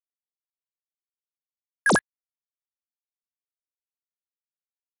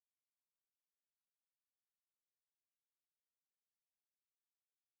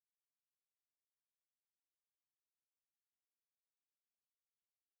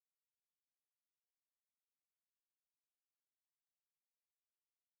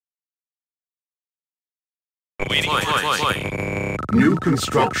Flying. New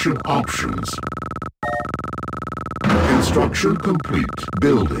construction options. Construction complete.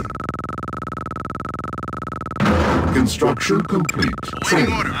 Building. Construction complete.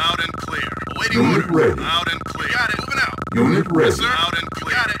 Awaiting order. Loud and clear. Awaiting Unit order. ready. Loud and clear. Got it. Moving out. Unit Yes, ready. sir. Loud and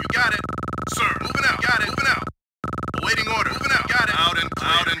clear. Got it. You got it. Sir. Moving out. Got it. Moving out. Awaiting order. Moving out. Got it. Loud and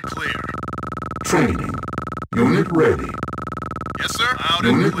clear. Loud and clear. Training. Unit ready. Yes, sir. Loud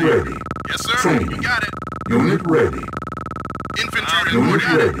Unit and clear. ready. Yes, sir. Training. You got it. Unit ready. Infantry Unit report.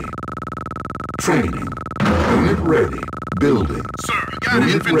 Got it. ready. Training. Unit ready. Building. Sir. You got it.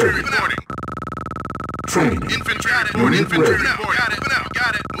 Unit Infantry ready. reporting. Training. Infantry report. Unit Infantry ready. report. Got it. Moving out.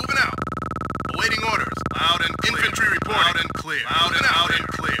 Got it. Moving out. Awaiting orders. Loud and clear. Infantry report. Loud and clear. Loud and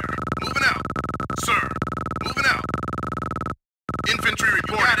clear. Moving out. Sir. Moving out. Infantry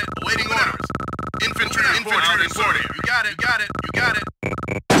report. Got it. Awaiting orders. Infantry reporting. You got it. Got it. You got it.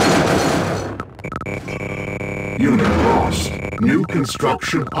 Unit lost. New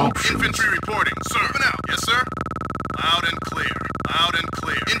construction options. Infantry reporting. Sir. Moving out. Yes, sir. Loud and clear. Loud and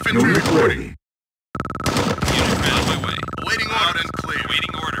clear. Infantry Unit reporting. ready. Unit ready. On my way. Awaiting Loud orders. and clear.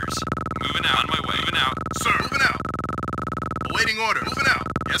 Waiting orders. Moving out. On my way. Moving out. Sir. Moving out. Awaiting orders. Moving out.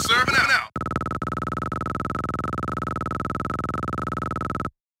 Yes, sir. Moving out.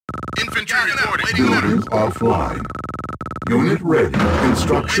 Infantry reporting. Waiting Building orders. offline. Unit ready.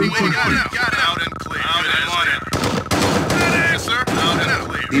 Construction Waiting complete. orders. Got it. Loud and clear. Loud and clear. Yes, sir. Loud and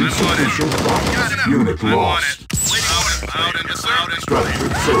clear. Insufficient funds. Unit I'm on lost. it. Waiting orders. Loud and yes, sir. Loud and Structure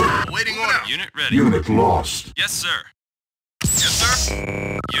clear. sold. Waiting order. Unit ready. Unit lost. Yes, sir. Yes, sir.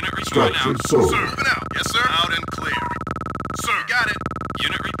 Unit reporting Structure out. sold. Sir. Moving out. Yes, sir. Loud and clear. Sir. Got it.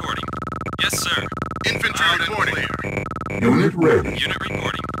 Unit reporting. Yes, sir. Infantry Loud and reporting. clear. Unit ready. Unit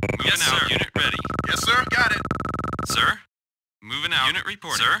reporting. Moving Yes, out. sir. Unit ready. Yes, sir. Got it. Sir. Moving out. Unit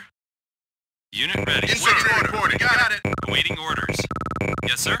reporting. Sir. Unit ready. Infantry reporting. Got it. Awaiting orders.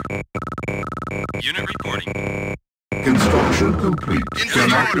 Yes, sir. Unit reporting. Construction complete. Infantry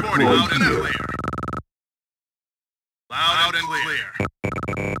Cannot reporting. deploy Loud and here. clear. Loud and clear.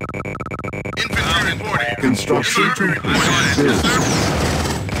 Infantry reporting. Construction Yes, sir. complete. I'm on it. Yes, sir. Building.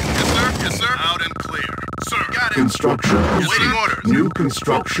 Yes, sir. Yes, sir. Loud and clear. Sir. Got it. Construction Waiting complete. orders. New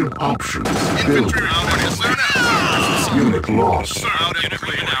construction options. Infantry Building. reporting. Yes, sir. Unit lost. Sir. Loud and Unit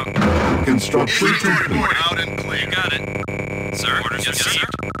clear. moving out. Construction Infantry complete. reporting. Loud and clear. You got it. Sir. Orders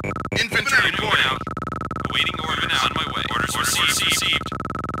received. Infantry Unit moving reporting. out. Awaiting orders. On my way. Orders received.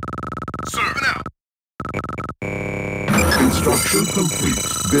 Sir. Moving out. Construction complete.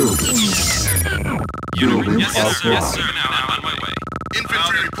 Building. Building Yes, sir. Yes, sir. offline. Now on my way.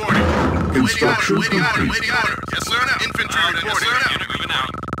 Infantry reporting. Construction Waiting order. complete. Waiting order. Yes, sir. Infantry Yes, reporting. sir. Unit moving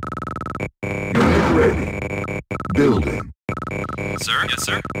out. Unit ready. Building. Sir. Yes,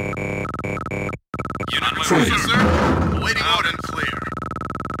 sir. Unit on my way. Training. Yes, sir. Waiting order and clear.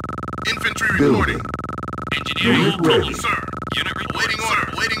 Infantry reporting. Building. Engineering. Unit ready. Sir. Unit reporting. Waiting order.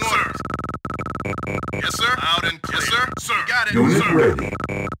 Waiting order. Yes, sir. Loud and clear. Yes, sir. Sir. Got it. Unit sir. ready.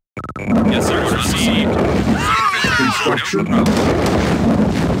 Yes, sir. Received. Construction complete.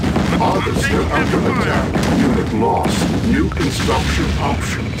 Harvester under attack. Unit lost. New construction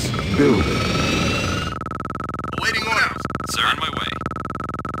options. Building. Waiting order. Sir, on my way.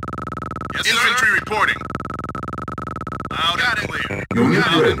 Yes, sir. Infantry reporting. Loud and clear. Unit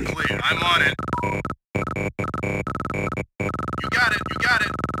Loud ready. and clear. I'm on it. You got it. You got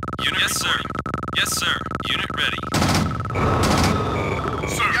it. Unit yes, sir. Yes, sir. Unit ready.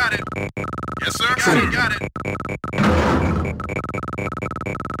 Sir. Got it. Yes, sir. Training. Got it.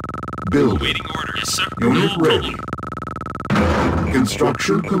 Building. Waiting order. Yes, sir. Unit No ready. problem.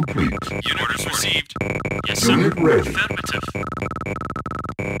 Construction complete. Unit orders received. Yes, sir. Unit ready. Affirmative.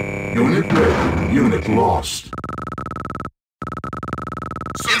 Unit ready. Unit lost.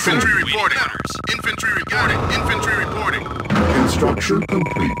 Infantry Waiting reporting. orders. Infantry reporting. Infantry reporting. Construction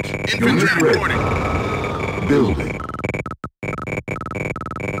complete. Infantry Unit ready. reporting. Building.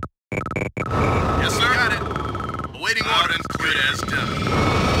 Yes, sir. Got it. Awaiting order and clear as done.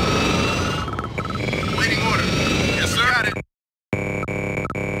 Awaiting order. Yes, sir. Got it.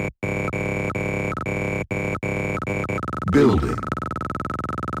 Building.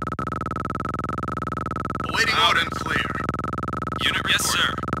 Awaiting order and clear. Unit yes,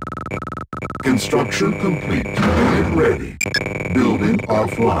 sir. Construction complete. Unit ready. Building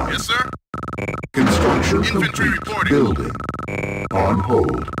offline. Yes, sir. Construction Infantry complete. reporting. Building. On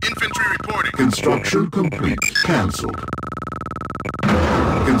hold. Infantry reporting. Construction complete. Cancelled.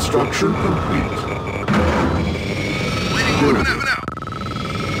 Construction complete. Waiting order now. Now.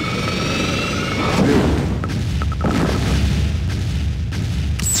 Building.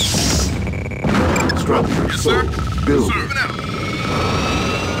 Structure Yes, sold. sir.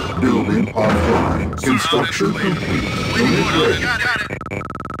 Construction complete. Waiting Unit orders. ready. Got it.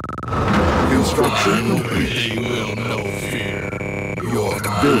 Construction complete. They will no fear. Your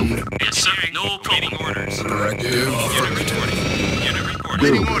Building. Yes, sir. No waiting orders. directive. Unit reporting. Unit reporting.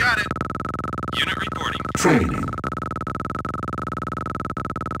 Waiting Building. order. Got it. Unit reporting. Training.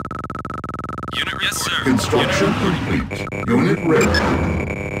 Unit yes, sir. Construction complete. Unit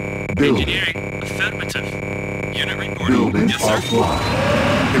ready. Building. Engineering. Affirmative. Unit reporting. Building Yes, sir. offline.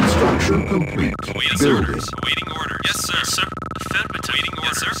 Construction complete. Awaiting Building. orders. Awaiting orders. Yes, sir. Yes, sir. Affirmative. Awaiting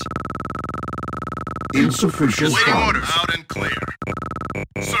orders. Yes, sir. Insufficient Waiting orders. funds. Loud and clear.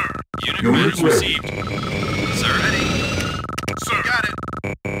 Sir. Unit Unit orders ready. received. Sir. Ready. Sir. Got it.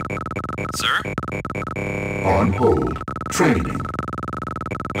 Sir. On hold. Training.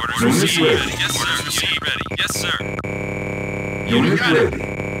 Orders Unit received. ready. Yes, sir. Orders received. Ready. Yes, sir. Unit got it. ready.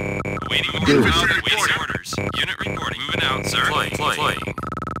 Awaiting Building. orders. Awaiting orders. Unit reporting. Moving out, sir. Flying.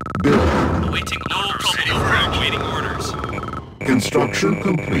 Building. Awaiting orders. Ready for action. Awaiting orders. Construction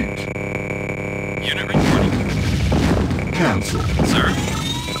complete. Unit reporting. Cancel. Sir.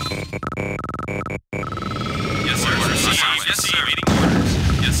 Yes, sir. Orders received. Yes, sir. Awaiting orders.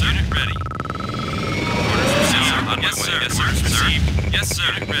 Yes, sir. Unit ready. Orders received. Yes, sir. Yes, sir. Orders received. Yes, sir.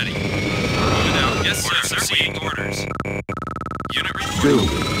 Unit ready. Moving out. Yes, sir. Awaiting orders. Unit reporting.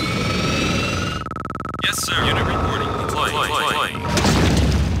 Building. Yes, sir. Unit reporting. Flying.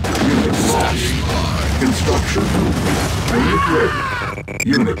 Unit lost. Construction complete. Unit ready.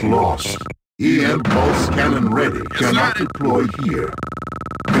 Unit lost. EM pulse cannon ready. Cannot sir. deploy here.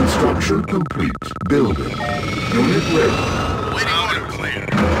 Construction complete. Building. Unit ready. Waiting order. Clear.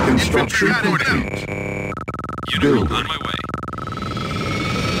 Construction Infantry got it. complete. Unit Building. on my way.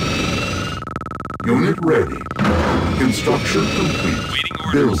 Unit ready. Construction complete. Waiting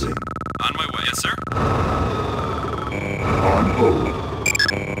orders. Building. On my way. Yes, sir. On hold.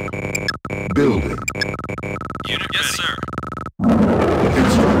 Building. Unit yes, sir.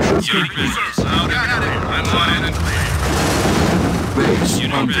 Construction Unit complete. ready. Loud and clear. I'm on it and clear. Base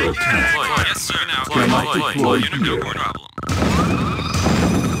Unit under ready. attack. Yes, sir. Now. Cannot deploy Unit no here. problem.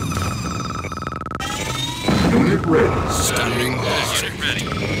 Unit ready. Standing by. Unit ready.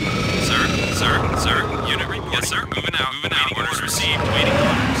 Sir. Unit report. Yes, sir. Moving out. Orders received. Waiting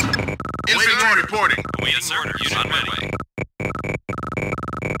orders. Infantry reporting. Waiting orders. Unit on my way.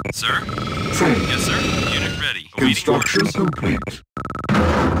 Sir. Training. Yes, sir. Unit ready. Construction Awaiting complete. orders.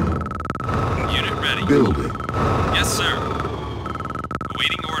 Unit ready. Building. Yes, sir.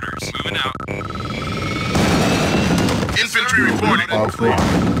 Awaiting orders. Moving out. Infantry reporting. Offline.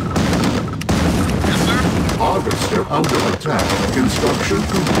 Yes, sir. Harvester under attack. Construction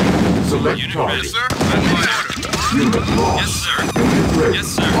complete. Select Unit target. Yes, sir. I'm on order. Unit lost. Yes, sir. Unit ready. Yes,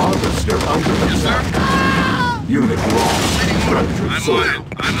 sir. Harvester under Yes, sir. attack. Unit lost. Structure I'm on sold. it.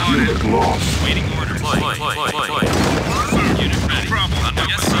 I'm on it. Unit lost. Waiting orders. Unit ready. Problem.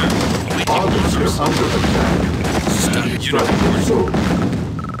 Yes, sir. Waiting Harvester orders. under attack. Unit Structure reporting. sold.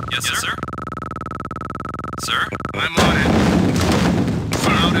 Yes, sir. Sir. I'm on it.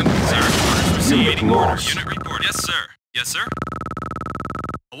 Loud and Sir. clear. Orders received. Unit Waiting orders. lost. Unit report. Yes, sir. Yes, sir.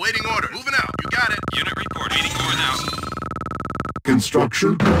 Awaiting order. Moving out. You got it. Unit report. Waiting order now.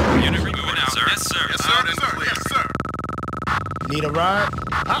 Construction complete. Unit moving out. Sir. Yes, sir. Yes, sir. Yes, sir. Yes, sir. Need a ride?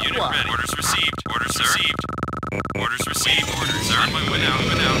 Hot Unit one. ready. Orders received. Orders received. Orders received. Orders. Sir. On my way now.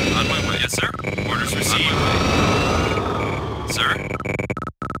 Moving out. On my way. Yes, sir. Orders received. Sir.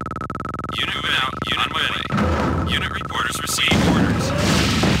 Unit moving out. Unit on my way. Unit reporters received. Orders.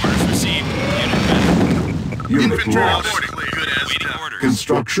 Orders received. Unit ready. Unit Infantry lost. reporting. Good as Waiting done. orders.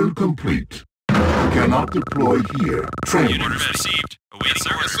 Construction complete. Cannot deploy here. Training. Unit orders received. Awaiting Yes,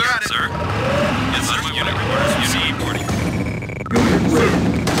 orders. sir. Sir. Yes, sir. Unit orders received. Boarding. Unit ready.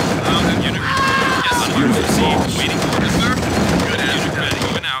 Loud and Unit reporting. Yes, sir. Unit Orders received. lost. Waiting Yes, orders. sir. Good as Unit done. ready.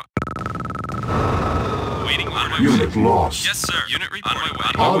 Moving out. Waiting on my way. Unit lost. Yes, sir. Unit reporting. On my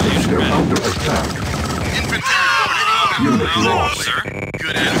way. Harvester Unit ready. under attack. Infantry reporting. Unit Loud and lost. clear. Sir.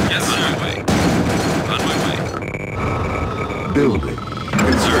 Good as Yes, sir. On my way. On my way. Building.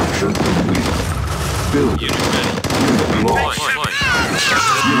 Construction complete. Building. Unit ready. Unit lost. Flying.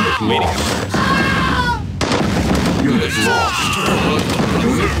 Unit Waiting lost. orders. Unit lost.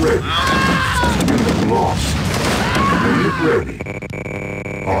 Unit ready. Unit lost. Unit ready.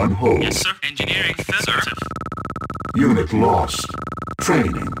 On hold. Yes, sir. Engineering. Affirmative. Unit lost.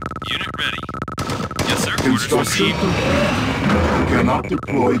 Training. Unit ready. Yes, sir. Orders Construction received. complete. Cannot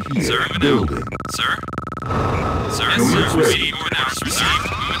deploy Sir, here. moving out. Building. Sir. Sir. Yes, Unit sir. ready. Received. Moving out. Received.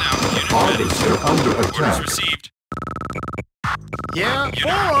 Moving out. Unit ready. Harvester under Orders attack. received. Yeah, Unit or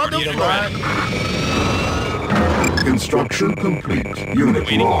reporting. need a Unit ride? ready. Construction complete. Unit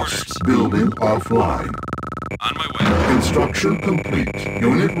Awaiting lost. orders. Building offline. On my way. Construction complete.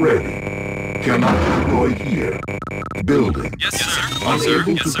 Unit ready. Cannot deploy here. Building. Yes, sir.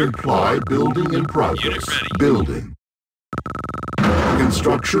 Unable Yes, to sir. comply. Building in progress. Unit ready. Building.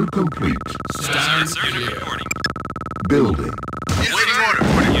 Construction complete. Yes, sir. Unit reporting. Building. Awaiting order.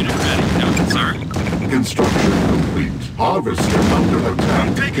 Unit ready. No, sir. Construction complete. Harvester under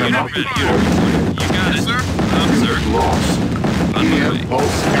attack. taking Cannot heavy deploy fire. here. You got it. Sir, Unit lost. On my EM way.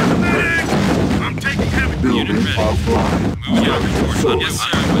 pulse cannon ready. I'm taking heavy. Building ready. offline. Moving out. Structure Reporting. sold. Yes,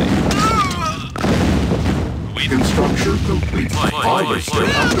 sir. On my way. Awaiting. Construction complete. Harvester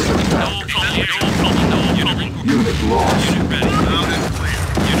under attack. Unit reporting. Unit lost. Unit ready. Loud and clear.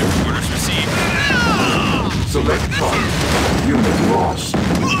 Unit orders received. Select target. Unit lost.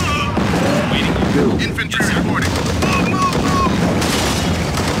 Waiting. Building. Infantry reporting. Move, move,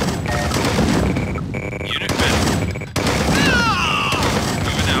 move. Unit ready.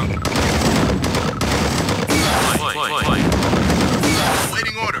 Moving out.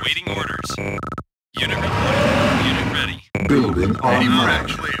 Awaiting order. Waiting orders. Unit reporting. Unit ready. Building Loud and online.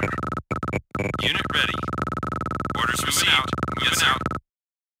 clear. Unit ready. Orders received. Moving out.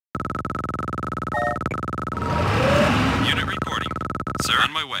 Unit reporting. Sir,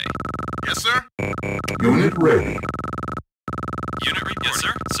 on my way. Yes, sir. Unit ready. Unit reporting. Yes,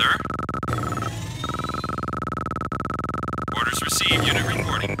 sir. Sir. Orders received. Unit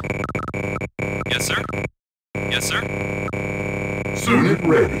reporting. Yes, sir. Yes, sir. Unit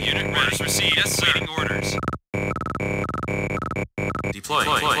ready. Unit orders received. Yes, sir. Waiting orders. Deploy.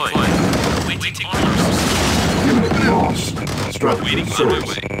 Waiting orders. Unit lost. Structure Waiting on my sold.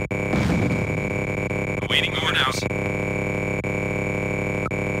 way. Awaiting orders.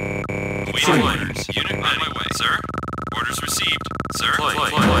 Awaiting orders. Unit on my way. Sir. Orders received. Sir.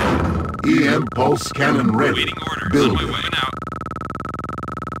 EM pulse cannon ready. Awaiting orders. On Building. my way. Now.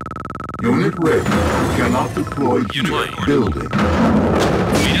 Unit ready. Cannot deploy Unit here. reporting. Building.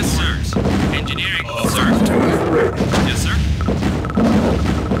 Yes, sirs. Engineering. Sir. Unit ready. Yes, sir.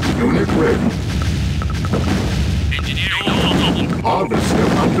 Unit ready. Engineering. Harvester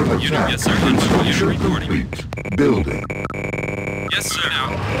under attack. Yes, sir. Construction Unit reporting. complete. Building. Yes, sir. Now.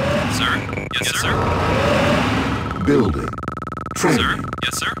 Sir. Yes, sir. Building. Sir. Training.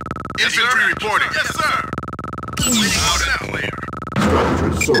 Yes, sir. Infantry reporting. Yes, sir. Loud and clear.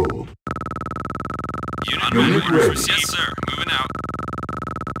 Structure sold. Unit Unit orders ready. received. Yes, sir. Moving out.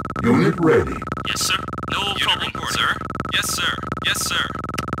 Unit ready. Yes, sir. No problem. Sir. Yes, sir. Yes, sir.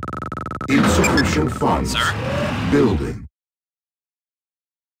 Insufficient funds. Sir. Building.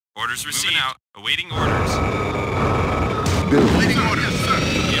 Orders received. Moving out. Awaiting orders. Building. Awaiting order. Yes, sir.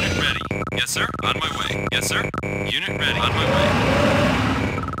 Unit ready. Yes, sir. On my way. Yes, sir. Unit ready. On my way.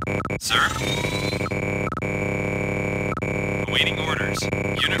 Sir. Awaiting orders.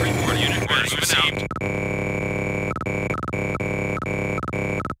 Unit report. Unit orders received.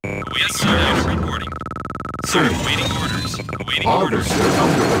 Yes, sir. Unit reporting. Sir. Training. Awaiting orders. Awaiting orders. Harvester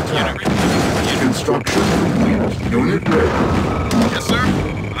under Unit attack. reporting. Unit. Construction complete. Unit ready. Yes, sir.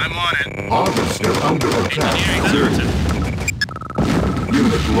 I'm on it. Harvester under attack. Engineering.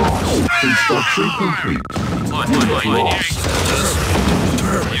 Unit lost. Construction complete. Unit lost.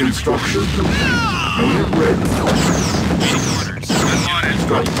 Construction complete. Unit ready. Awaiting orders. I'm on it.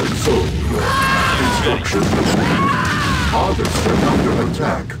 Structure sold. Construction complete. Harvester under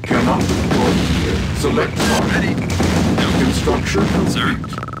attack. Cannot deploy here. Select target. Ready. Construction Sir.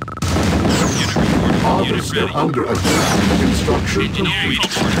 complete. Unit reporting. Unit Harvester ready. under attack. Construction Engineering.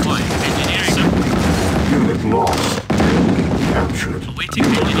 complete. Engineering. Sir. Unit lost. Captured. Awaiting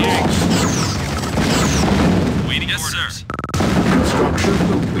Unit engineering. lost. Waiting. Yes, sir. Construction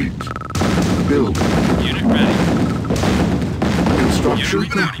complete. Building. Unit ready. Construction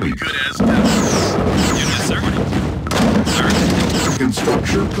Unit ready. complete. Good as death. Unit, sir. Sir.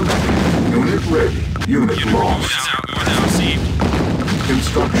 Construction complete. Unit ready. Unit Unit lost. moving out. Received.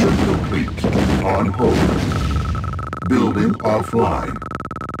 Construction complete. On hold. Building offline.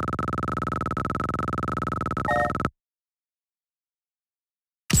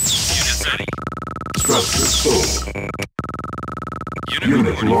 Unit ready. Structure sold. Unit Unit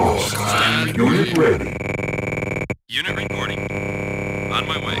reporting. lost. Unit ready. Unit reporting. On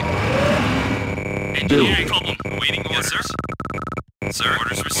my way. Building. Awaiting orders. Yes, sir. Sir.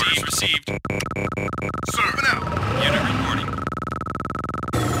 Orders received. Received. Serving out. Unit reporting.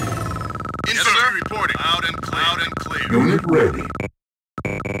 Infantry reporting. Loud and clear. Loud and clear. Unit ready.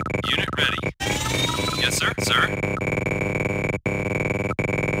 Unit ready. Yes, sir. Sir.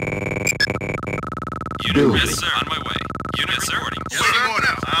 Unit Building. ready. Yes, sir. On my way. Unit reporting. Yes, sir.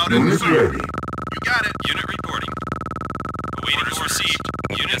 Loud and Unit clear. ready. You got it. Unit reporting.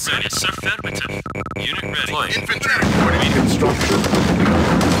 Yes, sir. Affirmative. Unit ready. Deploying. Infantry reporting. Construction complete.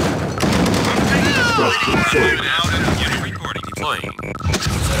 Construction sold. Unit reporting. Deploying.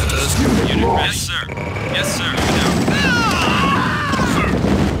 Unit Unit ready, lost. sir. Yes, sir. Moving out.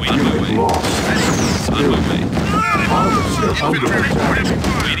 Wait, on my Unit way. lost. On my way. Harvester under attack.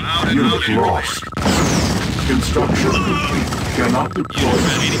 Waiting. Unit lost. Construction complete. Cannot deploy. Unit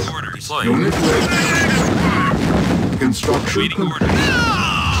ready. Waiting orders. Deploying. Unit ready. Construction Waiting complete. orders.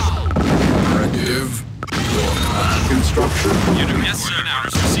 Directive. Your command. Construction Unit, complete. yes, sir.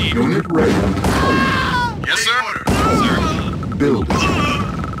 Orders received. Unit ready. Yes, sir. Sir. Building.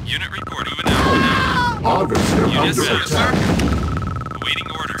 Unit report. Moving out. Moving out. Harvester Yes, under sir. attack. Awaiting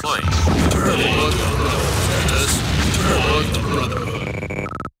orders. Deploying.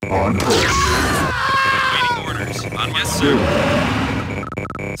 On hold. Awaiting orders. On yes, sir.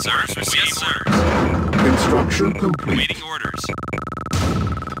 Building. Sirs, received. Yes, sir. Construction complete. Awaiting orders.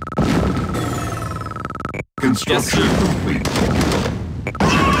 Construction Yes, sir. complete.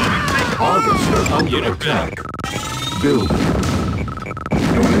 Harvester under Unit attack. Building.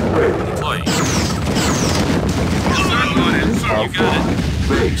 Unit ready. Deploying. Yes, sir. I'm on it, sir. You got it.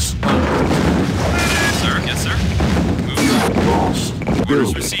 Base under attack. Sir, yes, sir. Moving Unit out. lost. Orders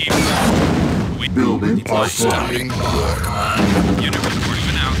Building. received. Wait. Building Deploying. offline. Standing by. Your command. Unit report.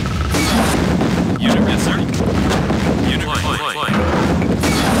 Moving out. Unit, yes, sir. Unit deploying.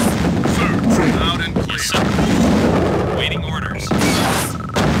 Sir, loud and clear. Yes, sir. Waiting orders.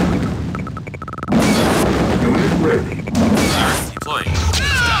 Unit ready. Sir, deploying.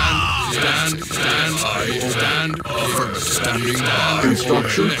 Stand. I stand. Standing by.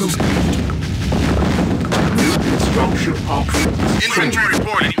 Construction complete. New construction options. Infantry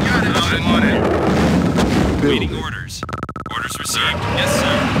reporting. Got it. I'm on it. Waiting Building. orders. Orders received. Yes,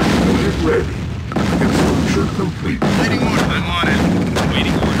 sir. Unit ready. Construction complete. Waiting order. I'm on it.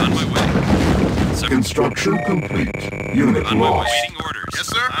 Waiting order. On my way. Sir, Construction complete. Unit on my way. lost. Waiting orders. Yes,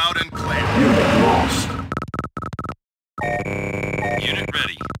 sir. Loud and clear. Unit lost. Unit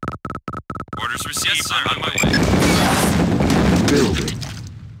ready. Orders received. Yes, sir. On my way. Building.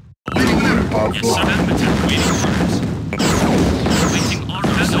 Waiting order. Yes, sir. Offline. Affirmative. Waiting orders. Waiting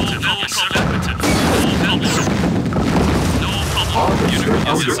orders. Yes, sir. Affirmative. No problem. Harvester Unit, yes,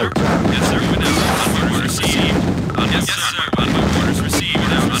 under sir. attack. Yes, sir. Moving out. On my orders received. On yes, sir. On my orders received.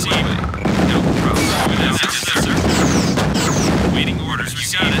 Moving out. On my way. No problem. Moving out. Yes, sir. Waiting orders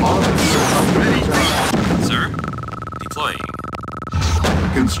received. Harvester under attack. Sir. Deploying.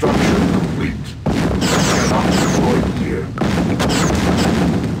 Construction complete. Cannot deploy here.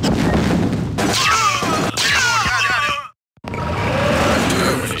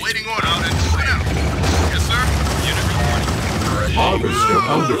 Waiting order. Loud and clear. Yes, sir. Unit reporting. Harvester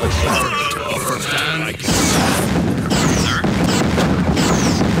under attack. Sir.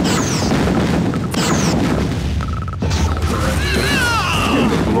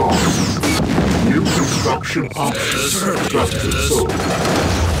 Unit lost. New construction options. Structure sold.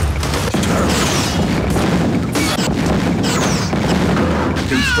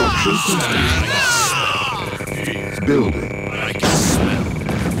 Construction complete. Building.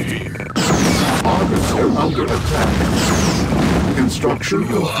 Harvester under attack. Construction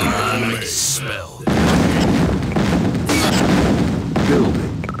complete. Smell.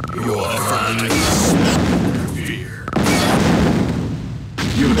 Building. Your command. Fear.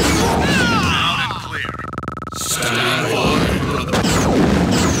 Unit lost. Loud and clear. Standing by.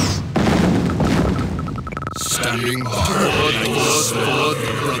 Standing by.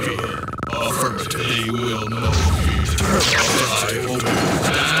 Brother. Affirmative. They will know fear. I obey.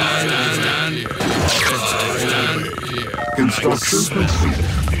 Stand. Construction complete.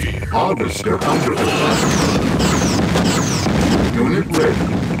 Harvester under attack. Unit ready.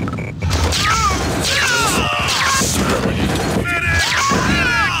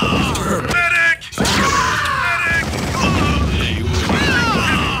 Medic!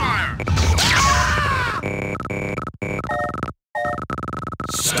 Fire!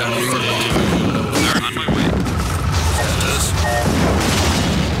 Standing by. Sir, on my way.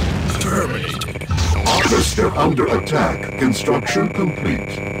 Terminated. Harvester under attack. Construction complete.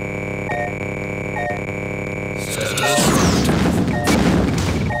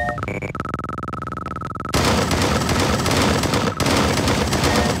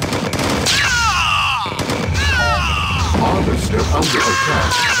 Harvester under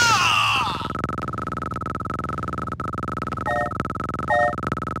attack.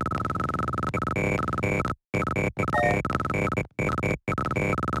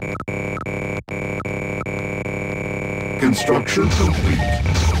 Construction complete.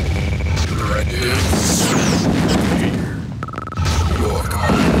 Directive.